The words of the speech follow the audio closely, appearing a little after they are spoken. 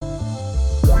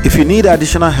If you need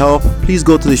additional help, please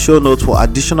go to the show notes for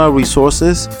additional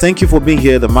resources. Thank you for being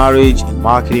here, the Marriage and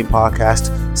Marketing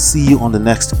Podcast. See you on the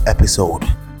next episode.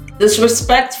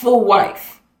 Disrespectful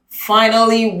wife.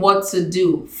 Finally, what to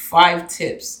do. 5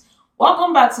 tips.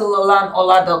 Welcome back to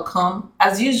lolaandola.com.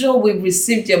 As usual, we've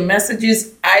received your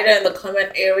messages either in the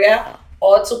comment area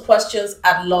or to questions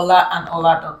at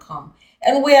lolaandola.com.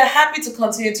 And we are happy to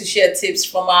continue to share tips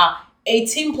from our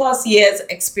 18 plus years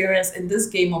experience in this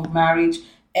game of marriage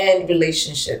and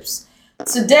relationships.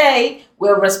 Today,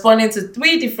 we're responding to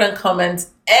 3 different comments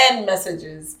and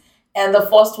messages. And the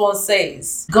first one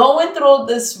says, going through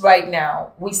this right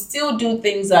now, we still do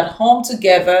things at home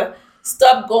together.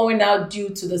 Stop going out due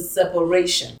to the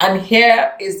separation. And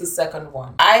here is the second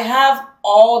one. I have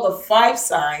all the 5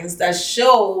 signs that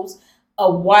shows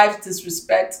a wife's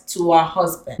disrespect to her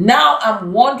husband. Now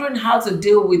I'm wondering how to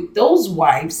deal with those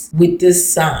wives with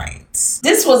these signs.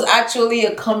 This was actually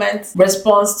a comment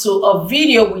response to a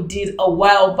video we did a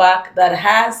while back that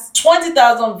has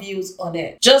 20,000 views on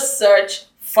it. Just search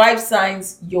 5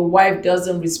 signs your wife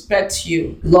doesn't respect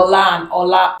you, Lola and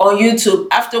Ola, on YouTube.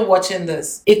 After watching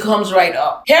this, it comes right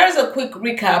up. Here's a quick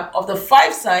recap of the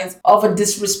 5 signs of a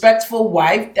disrespectful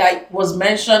wife that was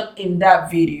mentioned in that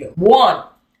video. 1.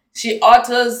 She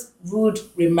utters rude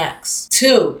remarks.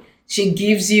 2. She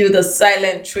gives you the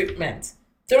silent treatment.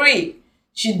 3.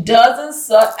 She doesn't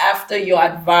sought after your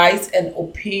advice and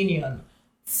opinion.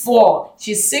 4.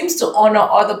 She seems to honor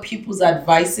other people's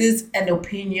advices and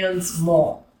opinions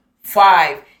more.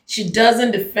 5. She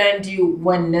doesn't defend you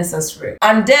when necessary.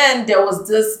 And then there was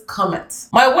this comment.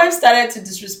 My wife started to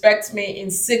disrespect me in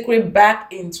secret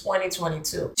back in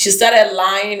 2022. She started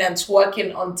lying and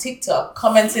twerking on TikTok,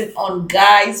 commenting on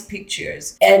guys'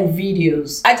 pictures and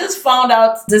videos. I just found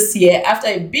out this year after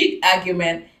a big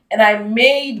argument, and I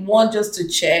made one just to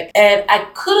check, and I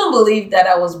couldn't believe that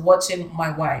I was watching my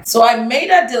wife. So I made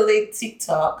her delete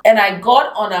TikTok, and I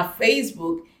got on her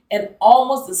Facebook and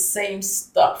almost the same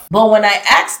stuff. But when I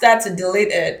asked her to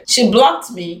delete it, she blocked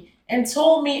me and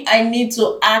told me I need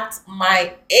to act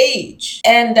my age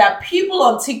and that people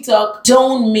on TikTok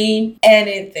don't mean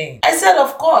anything. I said,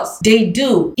 of course, they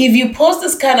do. If you post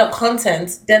this kind of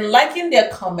content, then liking their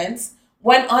comments,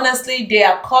 when honestly they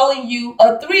are calling you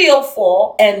a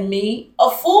 304 and me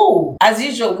a fool. As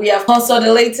usual, we have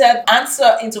consolidated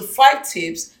answer into 5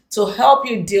 tips to help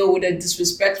you deal with a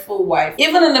disrespectful wife,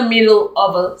 even in the middle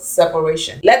of a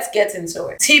separation. Let's get into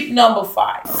it. Tip number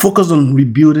 5. Focus on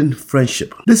rebuilding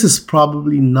friendship. This is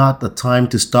probably not the time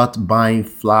to start buying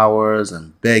flowers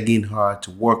and begging her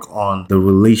to work on the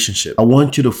relationship. I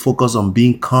want you to focus on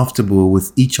being comfortable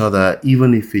with each other,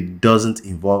 even if it doesn't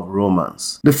involve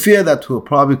romance. The fear that will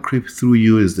probably creep through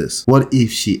you is this: what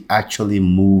if she actually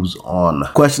moves on?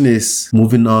 Question is,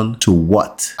 moving on to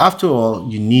what? After all,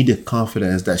 you need a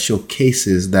confidence that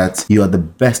showcases that you are the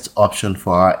best option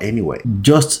for her anyway.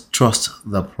 Just trust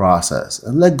the process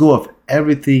and let go of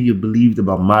everything you believed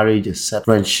about marriage except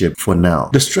friendship for now.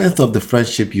 The strength of the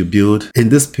friendship you build in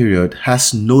this period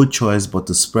has no choice but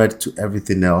to spread to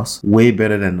everything else way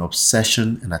better than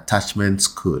obsession and attachments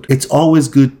could. It's always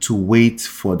good to wait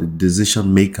for the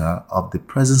decision maker of the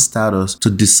present status to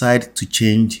decide to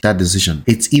change that decision.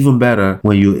 It's even better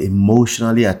when you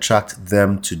emotionally attract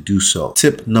them to do so.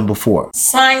 Tip number 4.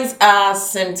 Signs are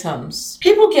symptoms.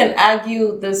 People can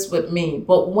argue this with me,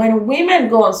 but when women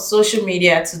go on social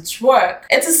media to twerk,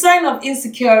 it's a sign of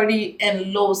insecurity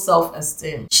and low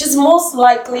self-esteem. She's most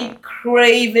likely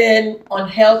craving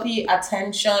unhealthy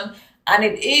attention, and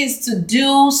it is to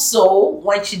do so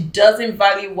when she doesn't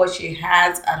value what she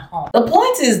has at home. The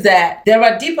point is that there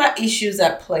are deeper issues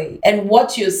at play, and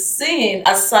what you're seeing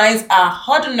as signs are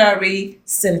ordinary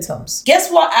symptoms. Guess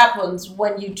what happens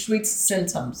when you treat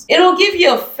symptoms? It'll give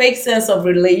you a fake sense of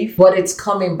relief, but it's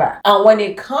coming back. And when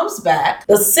it comes back,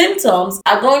 the symptoms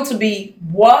are going to be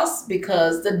worse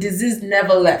because the disease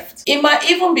never left. It might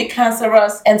even be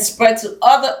cancerous and spread to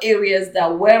other areas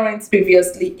that weren't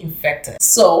previously infected.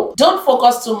 So don't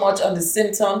focus too much on the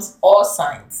symptoms or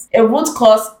signs. A root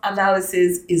cause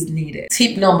analysis is needed.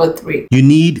 Tip number 3. You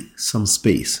need some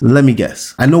space. Let me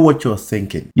guess. I know what you're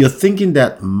thinking. You're thinking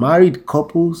that married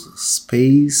couples,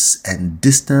 space and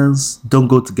distance don't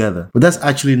go together. But that's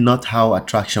actually not how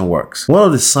attraction works. One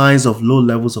of the signs of low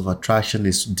levels of attraction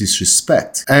is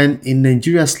disrespect. And in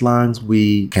Nigeria slangs,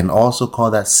 we can also call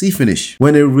that sea finish.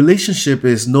 When a relationship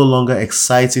is no longer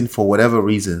exciting for whatever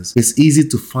reasons, it's easy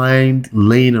to find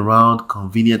laying around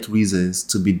convenient reasons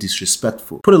to be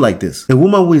disrespectful. Put it like this: a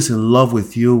woman who is in love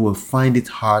with you will find it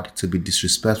hard to be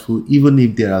disrespectful disrespectful even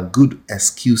if there are good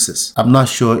excuses. I'm not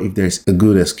sure if there's a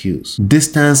good excuse.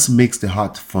 Distance makes the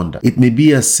heart fonder. It may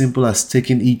be as simple as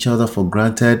taking each other for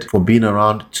granted for being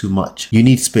around too much. You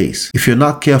need space. If you're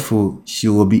not careful, she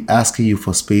will be asking you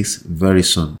for space very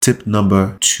soon. Tip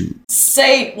number 2.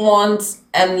 Say it once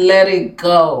and let it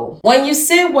go. When you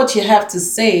say what you have to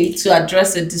say to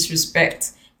address a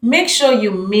disrespect, make sure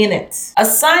you mean it. A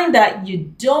sign that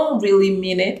you don't really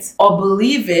mean it or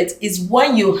believe it is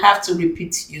when you have to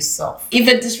repeat yourself. If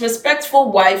a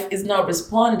disrespectful wife is not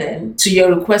responding to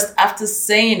your request after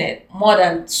saying it more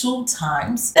than 2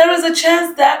 times, there is a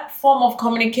chance that form of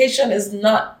communication is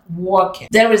not working.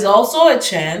 There is also a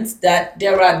chance that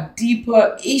there are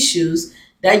deeper issues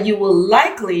that you will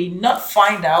likely not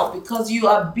find out because you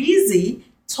are busy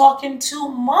talking too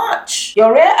much.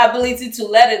 Your rare ability to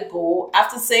let it go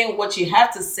after saying what you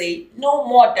have to say no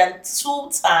more than 2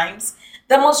 times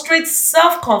demonstrates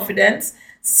self-confidence,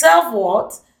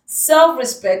 self-worth,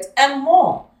 self-respect, and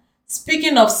more.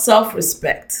 Speaking of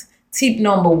self-respect, tip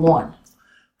number 1.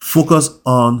 Focus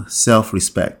on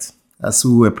self-respect. As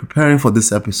we were preparing for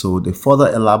this episode, a further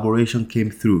elaboration came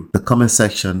through the comment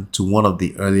section to one of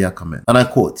the earlier comments. And I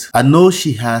quote, "I know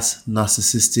she has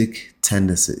narcissistic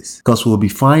tendencies because we'll be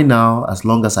fine now as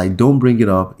long as I don't bring it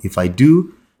up. If I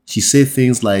do, she say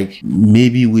things like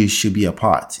maybe we should be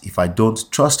apart if I don't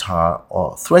trust her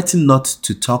or threaten not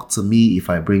to talk to me if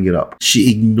I bring it up.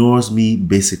 She ignores me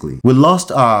basically. We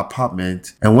lost our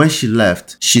apartment and when she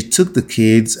left, she took the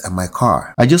kids and my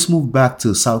car. I just moved back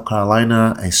to South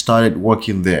Carolina and started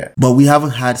working there, but we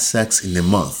haven't had sex in a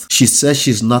month. She says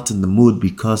she's not in the mood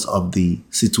because of the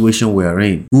situation we're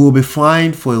in. We will be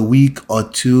fine for a week or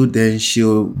 2, then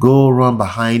she'll go run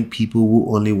behind people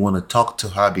who only want to talk to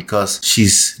her because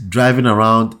she's driving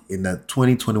around in a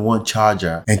 2021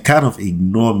 Charger and kind of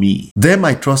ignore me. Then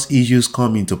my trust issues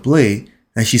come into play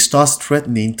and she starts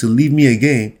threatening to leave me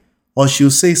again, or she'll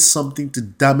say something to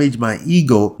damage my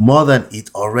ego more than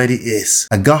it already is.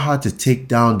 I got her to take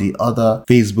down the other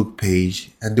Facebook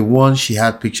page and the one she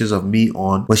had pictures of me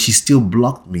on, but she still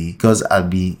blocked me because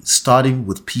I'd be starting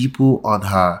with people on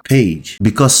her page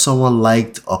because someone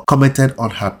liked or commented on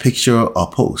her picture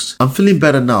or post. I'm feeling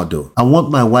better now though. I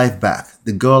want my wife back,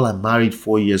 the girl I married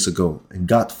 4 years ago and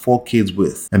got 4 kids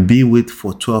with and been with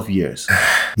for 12 years.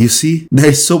 You see, there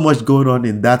is so much going on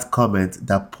in that comment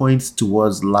that points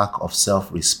towards lack of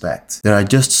self-respect. There are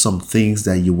just some things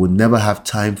that you will never have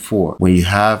time for when you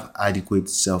have adequate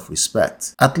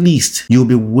self-respect. At least you'll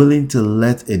be willing to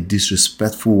let a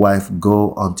disrespectful wife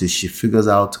go until she figures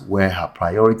out where her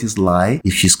priorities lie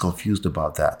if she's confused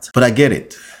about that. But I get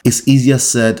it. It's easier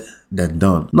said than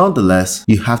done. Nonetheless,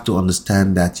 you have to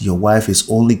understand that your wife is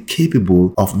only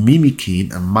capable of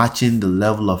mimicking and matching the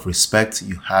level of respect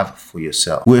you have for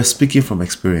yourself. We're speaking from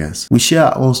experience. We share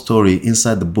our own story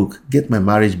inside the book Get My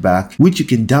Marriage Back, which you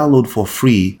can download for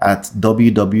free at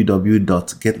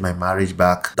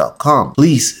www.getmymarriageback.com.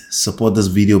 Please support this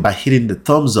video by hitting the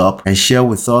thumbs up and share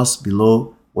with us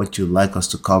below what you'd like us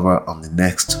to cover on the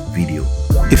next video.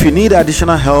 If you need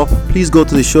additional help, please go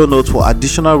to the show notes for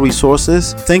additional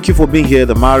resources. Thank you for being here,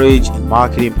 the Marriage and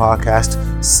Marketing Podcast.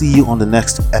 See you on the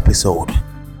next episode.